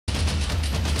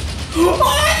Welcome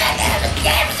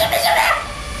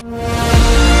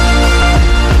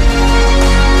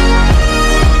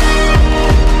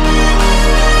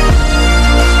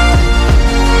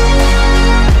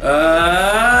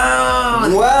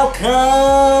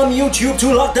YouTube to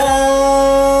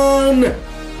lockdown.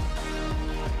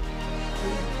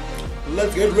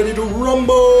 Let's get ready to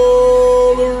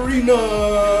rumble arena.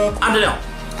 I'm Danyaal.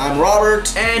 I'm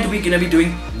Robert. And we're gonna be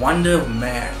doing Wonder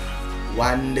Man.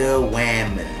 Wonder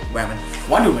Woman.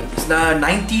 Wonder Woman. It's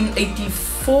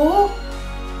 1984. I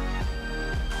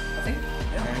think.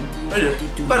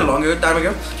 Yeah. Quite a long time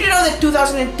ago. Did you know that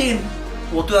 2010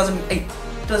 or 2008,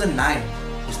 2009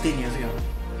 was 10 years ago?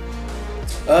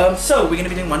 So we're gonna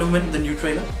be doing Wonder Woman, the new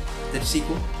trailer, the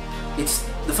sequel. It's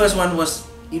the first one was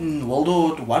in World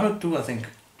War I or II, I think.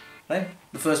 Right?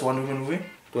 The first Wonder Woman movie.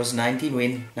 It was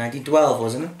 1912,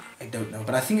 wasn't it? I don't know,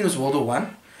 but I think it was World War I.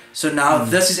 So now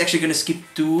this is actually going to skip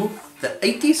to the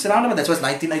 80s around about. That's what's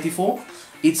 1994.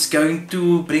 It's going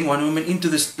to bring Wonder Woman into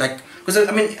this, like, because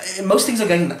I mean most things are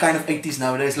going kind of 80s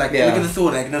nowadays. Like look at the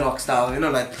Thor Ragnarok style, you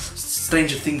know, like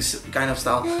Stranger Things kind of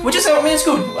style. Which is, I mean, it's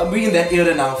good. We're in that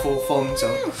era now for film. So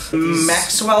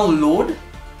Maxwell Lord,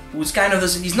 who's kind of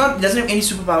this, he doesn't have any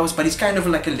superpowers, but he's kind of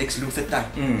like a Lex Luthor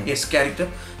type character.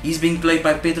 He's being played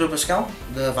by Pedro Pascal,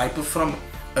 the Viper from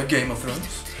A Game of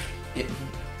Thrones. Yeah.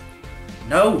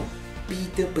 No,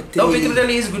 Peter Petrelli. No, Peter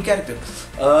Petrelli is a good character.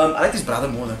 I like his brother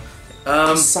more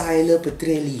though. Sila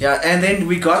Petrelli. Yeah, and then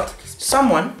we got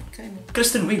someone,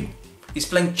 Kristen Wiig. He's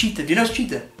playing Cheetah. Do you know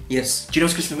Cheetah? Yes. Do you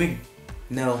know Kristen Wiig?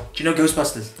 No. Do you know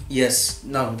Ghostbusters? Yes.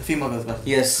 No, the female Ghostbusters.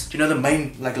 Yes. Do you know the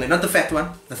main, like not the fat one,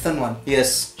 the thin one?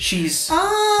 Yes. She's from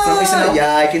SNL.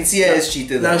 Yeah, I can see her as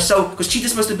Cheetah though. No, so because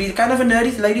Cheetah's supposed to be kind of a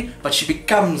nerdy lady, but she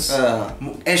becomes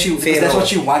as she because that's what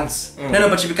she wants. No,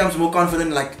 but she becomes more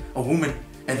confident like a woman,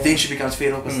 and then she becomes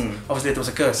feral because obviously it was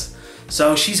a curse.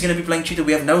 So she's gonna be playing Cheetah.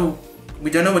 We don't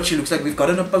know what she looks like. We've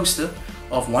gotten a poster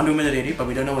of Wonder Woman already, but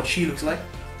we don't know what she looks like.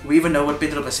 We even know what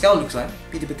Pedro Pascal looks like.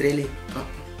 Peter Petrelli. Oh.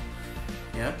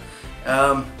 Yeah.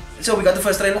 So we got the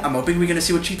first trailer. I'm hoping we're gonna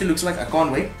see what Cheetah looks like. I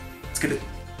can't wait. It's gonna.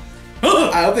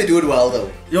 I hope they do it well though.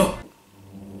 Yo.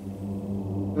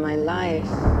 My life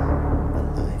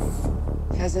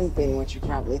hasn't been what you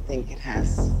probably think it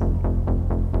has.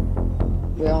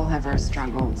 We all have our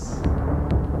struggles.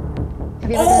 Have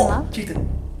you ever been in love? Cheetah.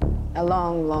 A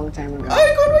long, long time ago.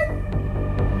 I can't wait.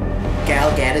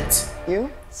 Gal, get it. You?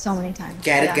 So many times.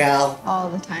 Get it, gal. All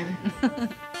the time.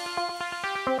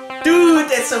 Dude,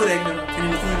 that's so regular. Can you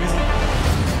listen to the music?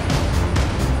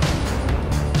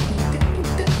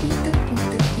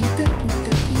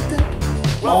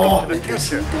 Welcome to the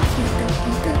future.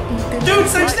 Dude,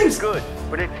 such things. Good,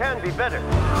 but it can be better.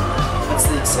 That's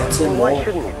the exact same Why wall.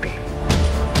 shouldn't it be?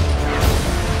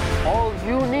 All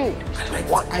you need is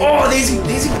one. Oh, Daisy.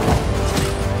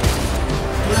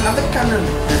 Another kind of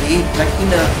like in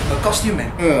a costume,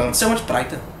 man. It's so much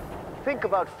brighter. Think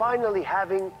about finally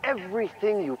having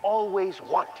everything you always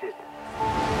wanted.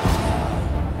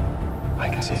 I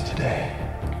can save today,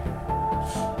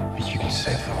 but you can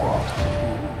save the world.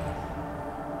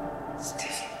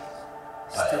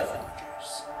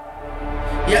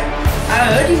 Yeah, I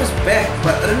heard he was back,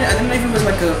 but I don't know if it was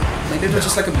like maybe it was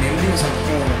just like a memory or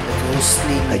something.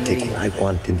 Ghostly. I take what I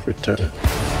want in return.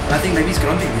 I think maybe he's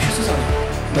granting wishes or something.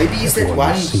 Maybe he's that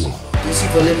one DC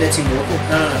villain that's immortal.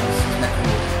 No,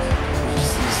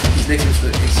 he's next to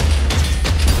the face.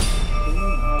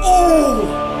 Oh!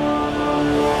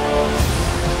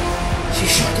 She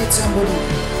shot at somebody.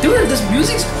 Dude, this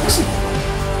music's awesome.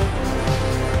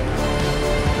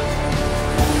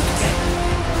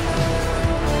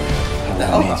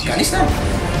 Oh, Afghanistan.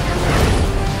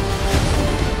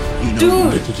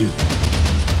 Dude! What to do.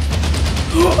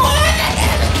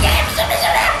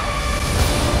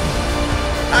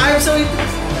 I'm so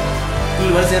impressed.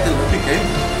 Dude, what is that? The Olympic game?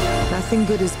 Nothing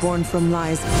good is born from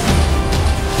lies.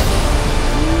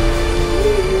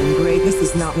 And greatness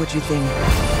is not what you think.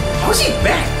 How's he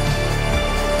back?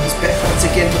 He's back once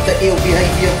again with the ill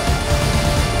behavior.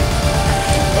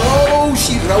 Oh,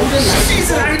 she rode a lightning. She's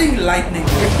riding lightning.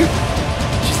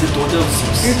 She's the daughter of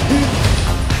Zeus.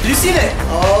 Did you see that?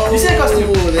 Oh, Did you see that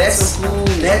costume? that's so cool.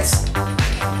 That's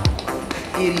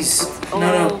Aries.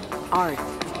 no. Art.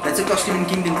 That's a costume in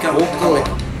Kingdom Come. Oh,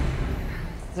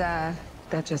 That's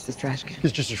just a trash can.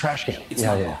 It's just a trash can. It's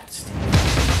not.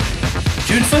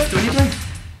 June 5th, when you play?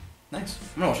 Nice.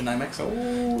 I'm not watching IMAX.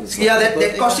 Oh, Yeah,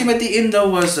 that costume at the end though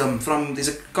was from, there's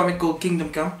a comic called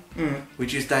Kingdom Come,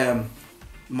 which is the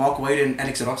Mark Waid and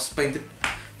Alex Ross painted.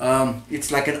 It's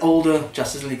like an older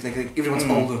Justice League, like everyone's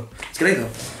older. It's great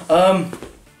though.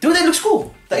 Dude, that looks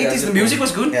cool. The 80s, the music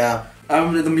was good. Yeah.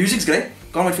 The music's great.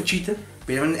 can't wait for Cheetah.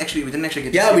 We didn't actually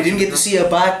get. Yeah, we didn't get to see her,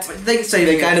 but they say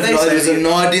they kind of know there's a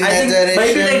nod in that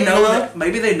direction.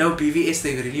 Maybe they know BVS.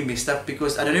 They really messed up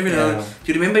because I don't even know.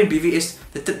 Do you remember in BVS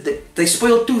that they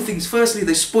spoiled two things? Firstly,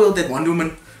 they spoiled that Wonder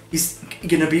Woman is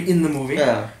gonna be in the movie,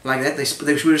 like that.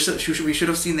 We should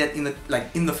have seen that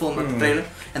in the film, not the trailer.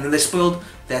 And then they spoiled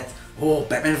that. Oh,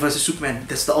 Batman versus Superman.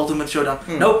 That's the ultimate showdown.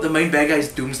 Nope, the main bad guy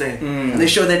is Doomsday. And they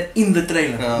show that in the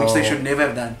trailer, which they should never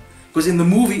have done. Because in the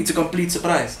movie, it's a complete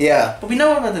surprise. Yeah. But we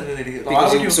know about it already.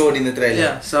 Because you saw it in the trailer.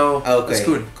 Yeah, so it's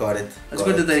good. Got it. It's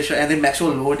good that they show. And then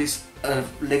Maxwell Lord is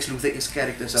Lex Luthor's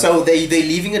character. So they're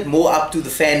leaving it more up to the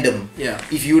fandom. Yeah.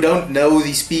 If you don't know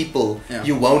these people,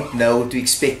 you won't know to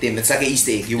expect them. It's like an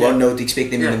Easter egg. You won't know to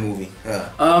expect them in the movie.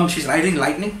 She's riding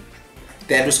lightning.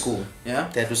 That was cool. Yeah.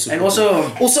 That was super and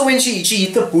cool. Also when she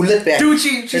hit the bullet back. Dude,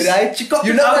 she got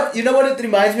you know what it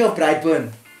reminds me of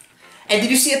Brightburn. And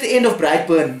did you see at the end of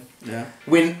Brightburn? Yeah.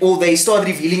 When they start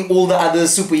revealing all the other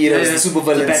superheroes, the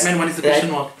supervillains. The Batman one is the question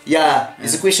mark. Yeah,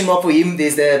 there's a question mark for him.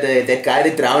 There's that guy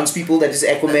that drowns people. That is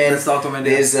Aquaman. That's Aquaman.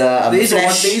 There's there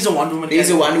is a Wonder Woman.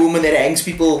 There's a Wonder Woman that hangs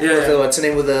people. What's the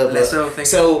name of the lasso thing?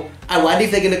 So I wonder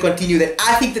if they're gonna continue that.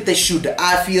 I think that they should.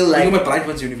 I feel like. You're talking about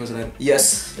Brightburn's universe, right?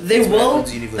 Yes. They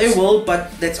will,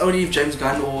 but that's only if James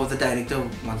Gunn or the director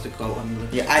wants to go on.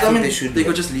 Yeah, I think they should. They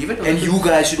could just leave it. And you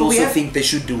guys should also think they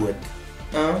should do it.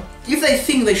 If they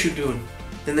think they should do it,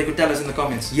 then they could tell us in the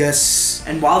comments. Yes.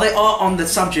 And while they are on the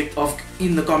subject of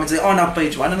in the comments, they're on our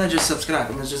page. Why don't they just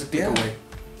subscribe? And it's just a click away.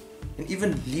 And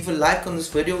even leave a like on this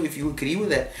video if you agree with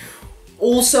that.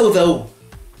 Also, though,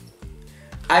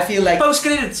 I feel like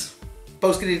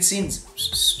post-credit scenes.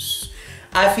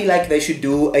 I feel like they should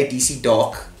do a DC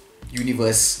Dark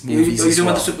Universe movies. You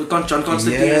want the John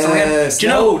Constantine? Yes. Do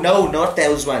you know? No, not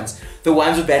those ones. The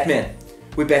ones with Batman,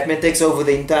 where Batman takes over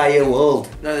the entire world.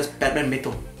 No, that's Batman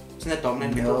Metal. Isn't that Dark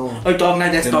Knight Metal? No. Oh, Dark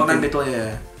Knight. That's Dark Knight Metal.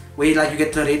 Yeah. Where you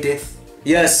get the Red Death.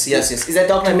 Yes. Is that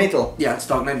Dark Knight Metal? Yeah, it's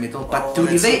Dark Knight Metal. But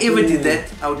dude, if they ever did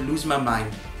that, I would lose my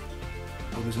mind.